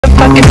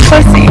fucking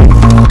pussy.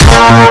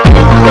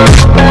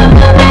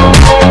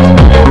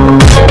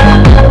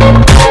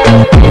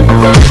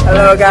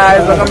 Hello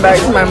guys, welcome back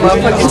to my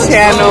motherfucking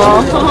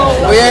channel.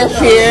 We're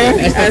here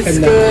at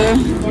school.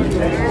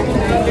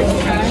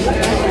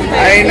 I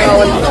already know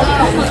what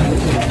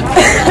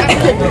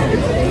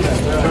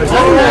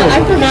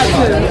I forgot to.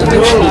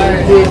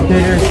 Did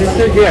your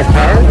sister get a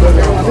car?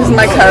 This is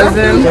my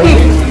cousin.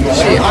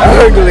 She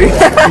ugly.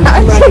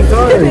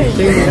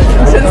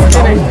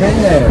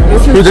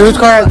 Just kidding. Whose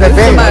car is that?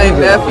 This is my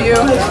nephew.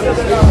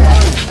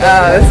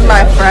 This is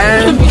my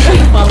friend.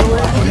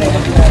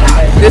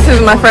 This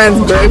is my friend's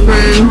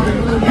boyfriend.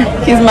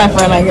 He's my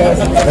friend, I guess.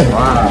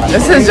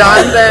 This is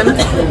Jonathan.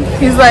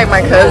 He's like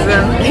my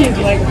cousin.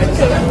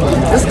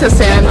 This is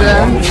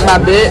Cassandra, my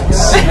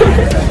bitch.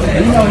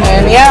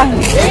 And yeah.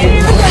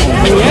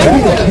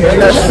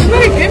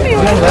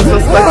 That's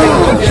what's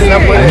fucking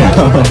up with it.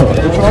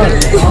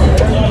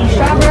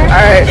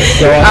 Alright.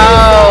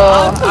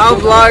 I'll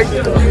vlog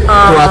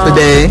throughout the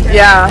day.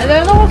 Yeah.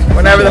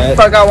 Whenever the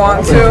fuck I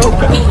want to.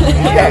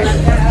 Okay.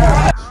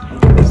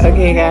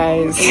 Okay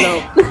guys.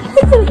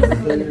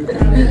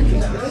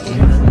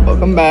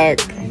 Welcome back.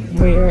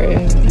 We are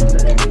in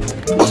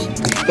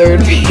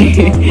third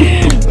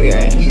period.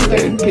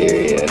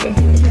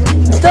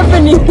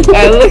 Stephanie.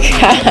 I look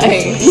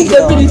high.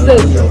 Stephanie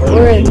says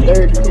we're in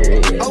third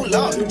period.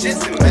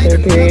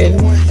 Third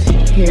period.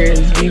 Here's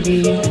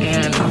Vivi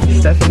and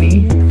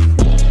Stephanie.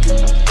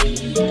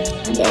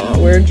 So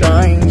we're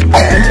drawing to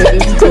enter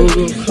this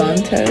Google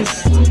contest.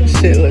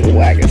 Shit look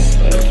whack as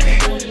fuck.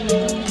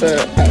 But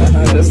I don't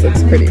know, this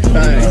looks pretty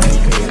fun.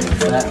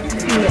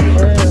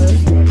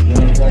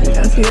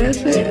 See that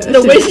shit? The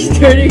way she's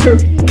turning her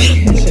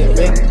shit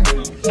big.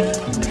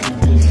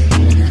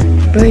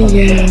 But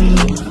yeah.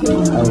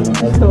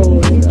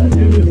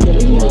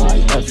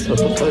 That's what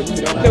the fuck.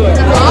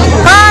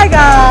 Hi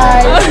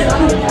guys!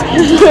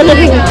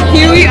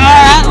 Here we are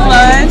at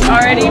lunch.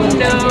 Already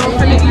know we're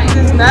gonna eat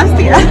this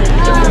nasty ass.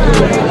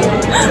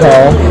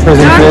 I'm so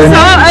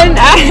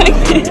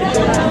inactive.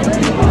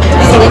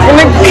 I'm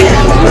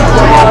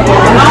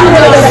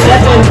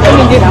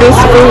gonna get this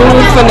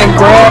food from the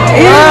grab.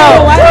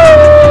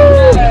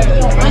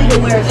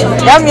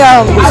 Yum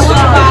yum.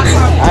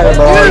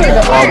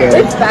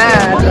 It's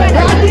bad.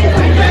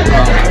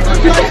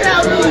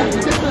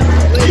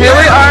 Here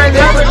we are in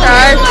this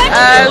guys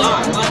as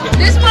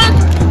this one.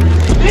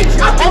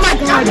 Oh my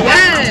god,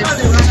 yes.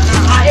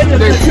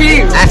 They're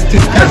cheap.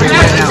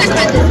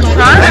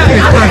 Huh?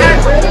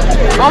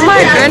 Oh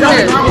my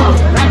goodness.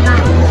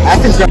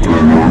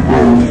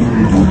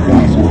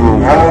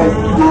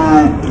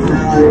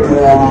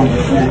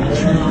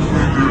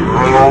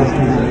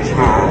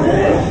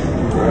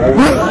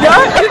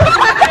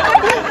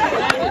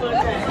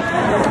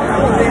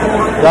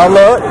 Y'all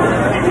look?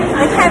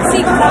 I can't see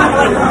because I'm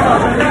like...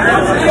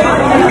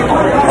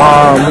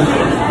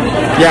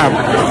 Yeah,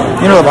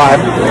 you know the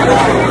vibe.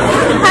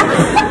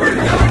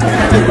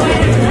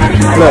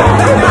 Look.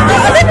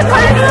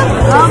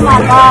 Oh my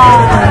god.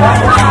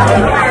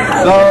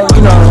 So,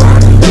 you know.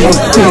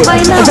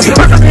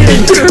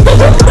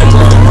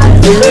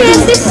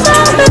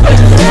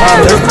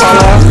 There's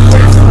Paula.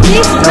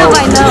 No, I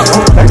know.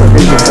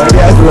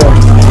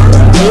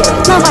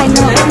 No, I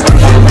know.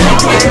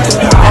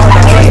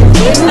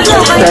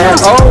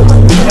 Oh.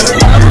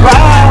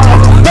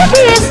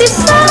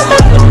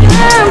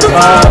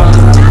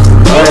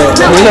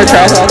 We're gonna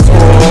try that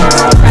school.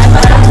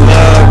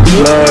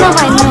 Look.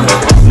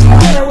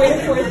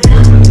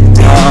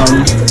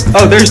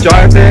 Oh, there's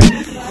Jonathan.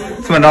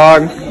 It's my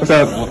dog. What's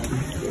up?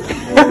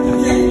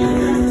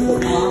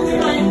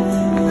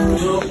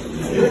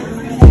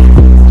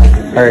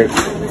 Alright.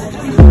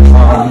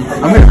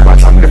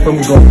 I'm gonna film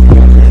you going.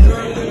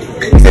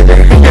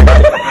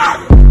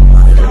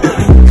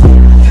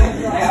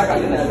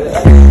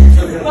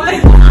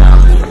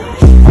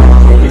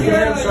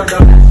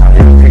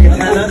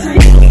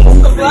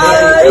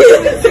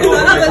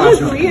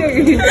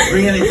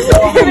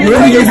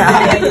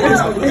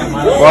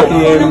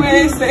 Walking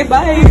in. Say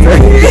bye. If I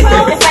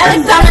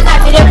look down at that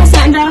video,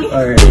 Cassandra.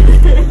 Alright.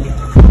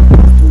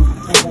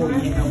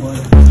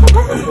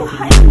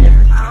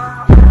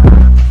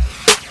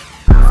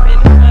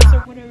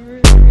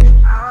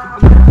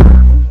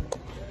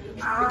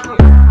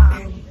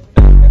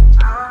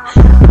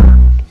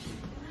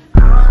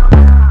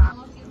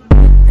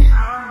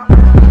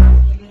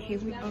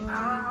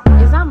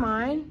 Is that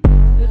mine?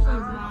 This is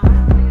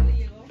mine.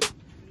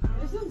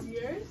 This is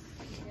yours?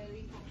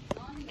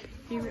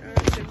 Here we are.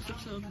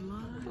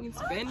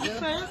 It's been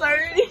class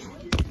already.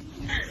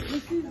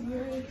 This is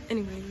yours.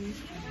 Anyways.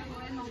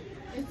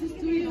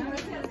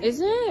 Is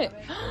it?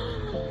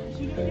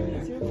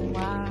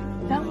 Wow.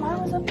 That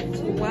one was up there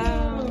too.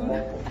 Wow.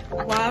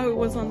 Wow, it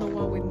was on the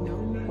wall with no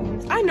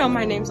names. I know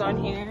my name's on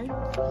here.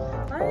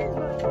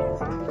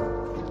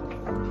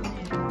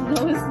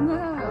 No, it's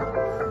not.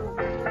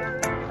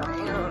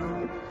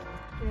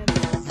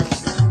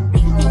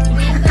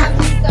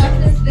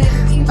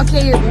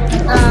 Okay,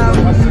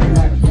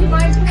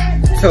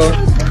 So,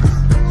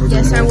 we're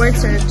Yes, our word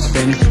search.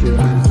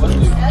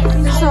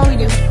 That's all we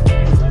do.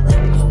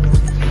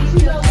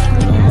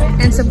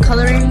 And some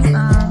coloring.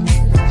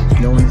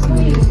 No one's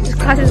needed. This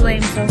class is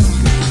lame, so.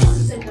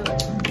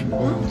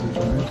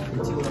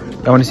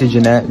 I want to see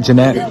Jeanette.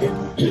 Jeanette.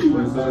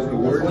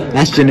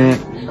 That's Jeanette.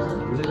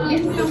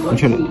 I'm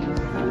trying to.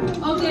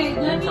 Okay,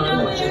 let me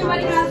know when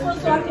everybody has one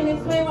so I can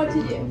explain what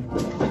to do.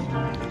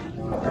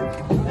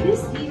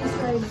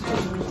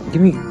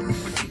 Give me.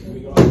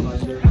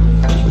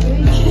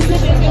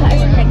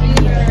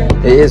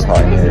 It is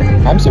hot in here.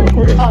 I'm still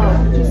recording. Oh,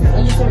 you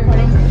still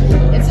recording?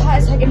 It's hot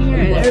as heck in here,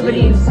 and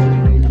everybody's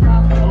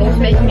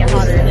making it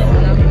hotter.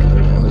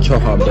 Cho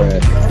hot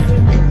bread.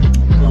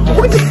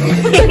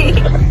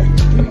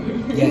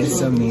 Yeah, it's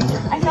so mean.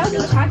 I thought it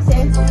was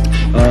attractive.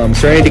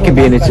 Serenity can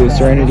be in it too.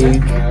 Serenity.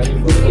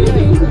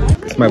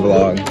 It's my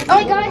vlog. Oh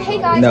my god, hey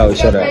guys. No,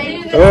 shut up.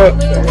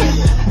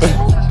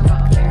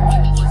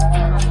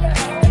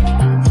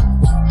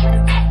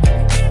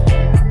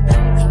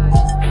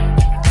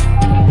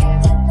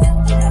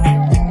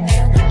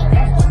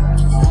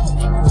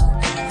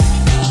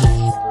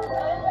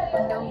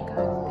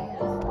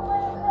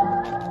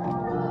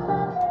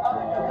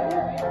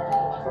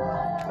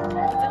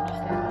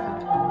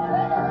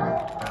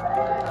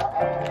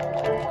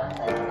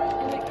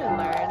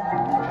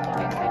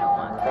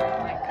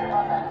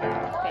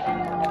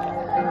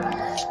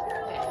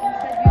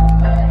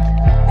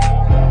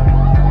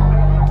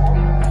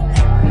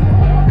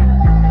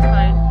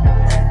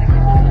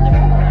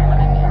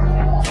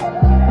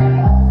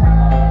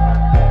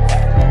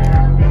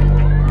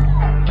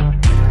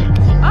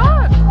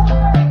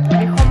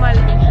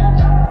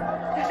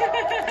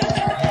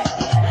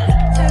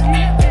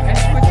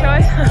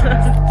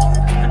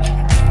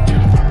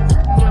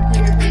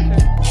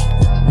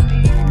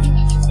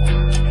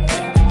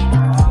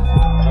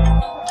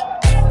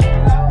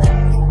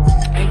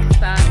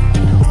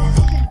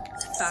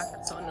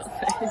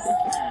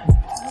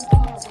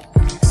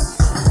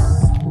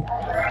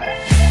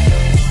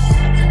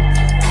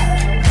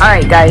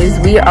 Alright guys,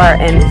 we are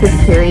in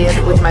 5th period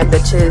with my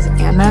bitches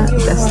Anna,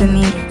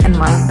 Destiny, and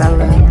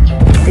Marabella.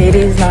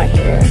 Daisy's not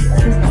here.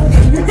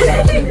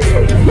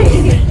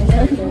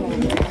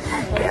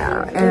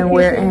 Yeah, and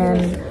we're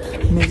in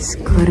Miss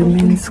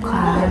Goodman's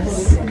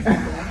class.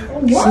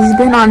 She's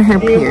been on her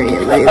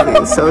period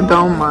lately, so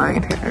don't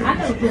mind her.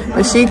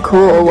 But she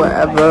cool,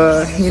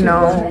 whatever, you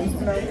know.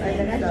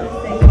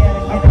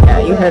 Yeah,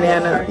 you heard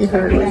Anna, you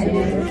heard her.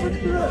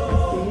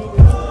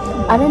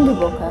 I didn't do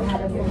boca.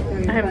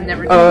 I have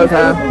never Oh,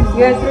 okay.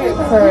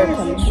 For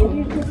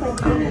chemistry.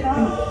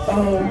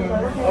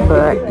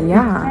 But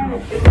yeah,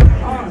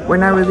 we're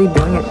not really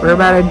doing it. We're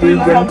about to do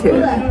gym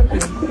too.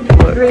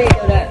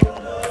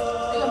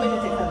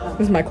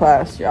 This is my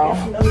class, y'all.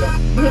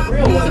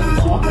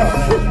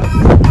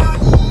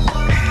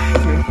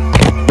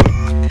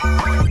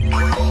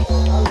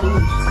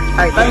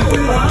 Alright, bye.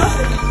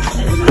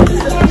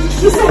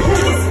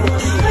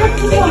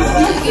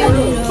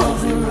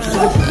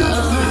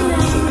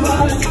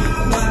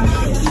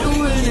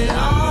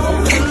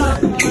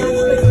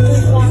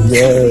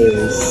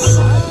 Yes.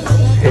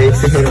 Hey,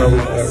 say hey to my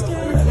vlog.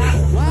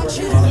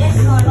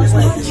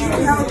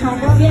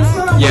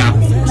 Yeah.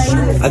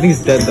 I think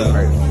it's dead though.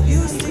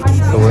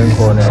 So we're in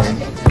corner. Oh,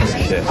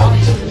 shit.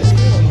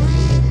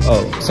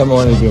 Oh, someone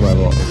wanted to do my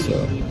vlog, so.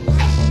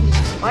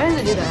 Why does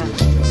it do that?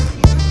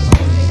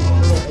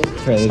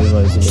 Apparently they didn't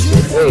want to see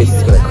your face.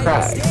 It's gonna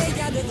crack.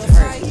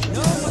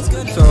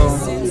 So,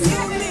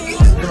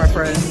 these are my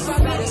friends.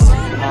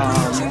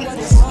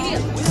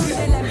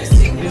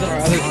 These are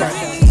our other friends.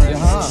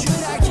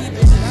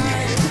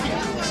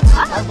 I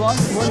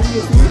vlogged more than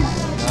you.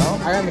 No?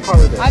 I got in the car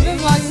with it. I've been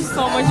vlogging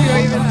so much you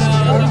don't even know.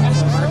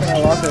 I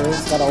lost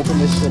it. Gotta open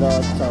this shit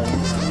up. So.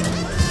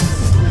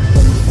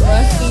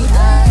 Rusty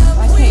ass. I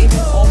can't even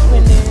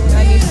open it. I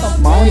need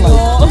some Mine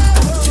oil.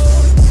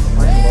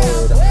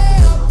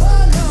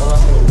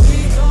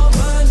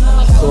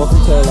 So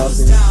welcome to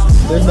Olivia.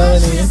 There's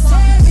Melanie.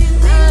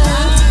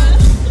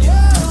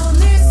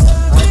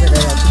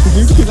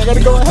 I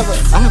gotta go. I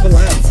have a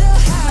lab.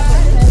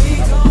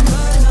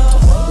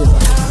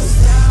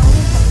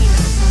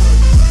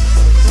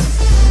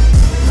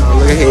 Oh,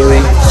 look at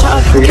Haley.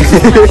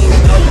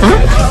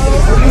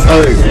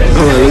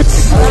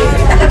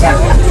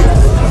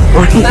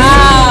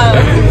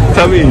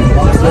 Tell me.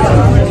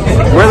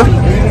 Where the?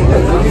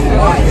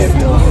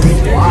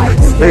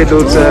 Look at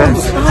Dulce.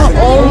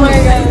 Oh my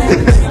god.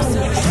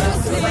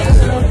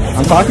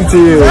 I'm talking to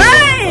you.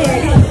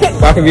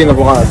 Hey! I can be in the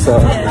vlog, so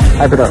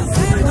hype it up.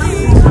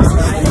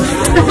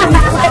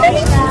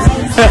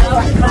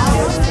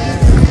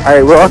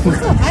 Alright, we're walking.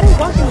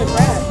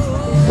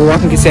 We're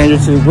walking Cassandra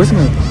to. Where's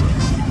my?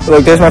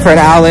 Look, there's my friend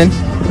Alan.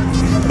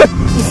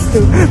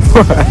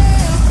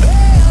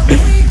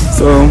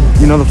 So,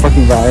 you know the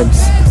fucking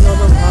vibes.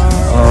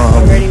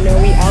 Already know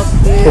we out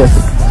there.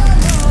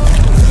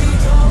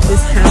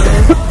 This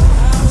happened.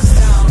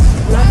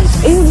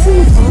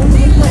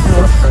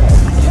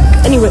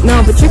 Anyway,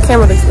 no, but your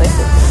camera looks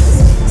nicer.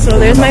 So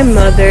there's my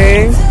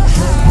mother.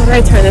 How do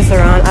I turn this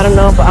around? I don't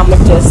know, but I'm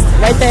gonna just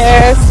right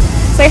there.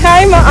 Say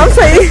hi, Mom. I'm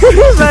sorry.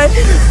 Bye.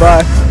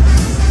 Bye.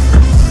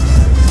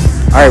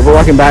 All right, we're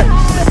walking back.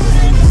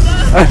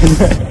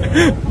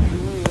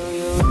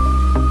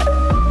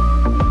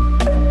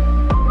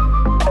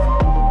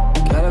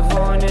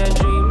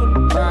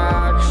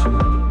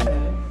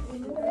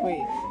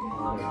 Wait,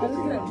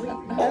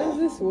 how does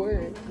this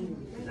work?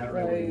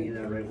 Like,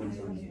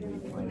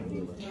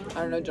 I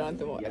don't know,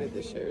 Jonathan will edit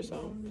this shit or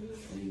something.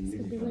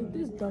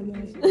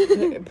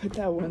 Put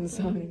that one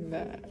song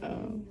that,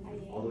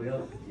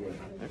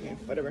 okay,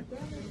 whatever.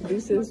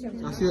 Deuces.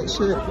 I see that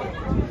shit.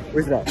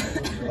 Where's that?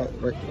 Oh,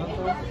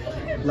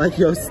 right. Like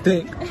your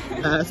stink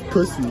ass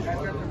pussy.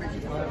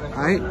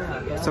 Alright?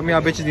 Some of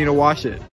y'all bitches need to wash it.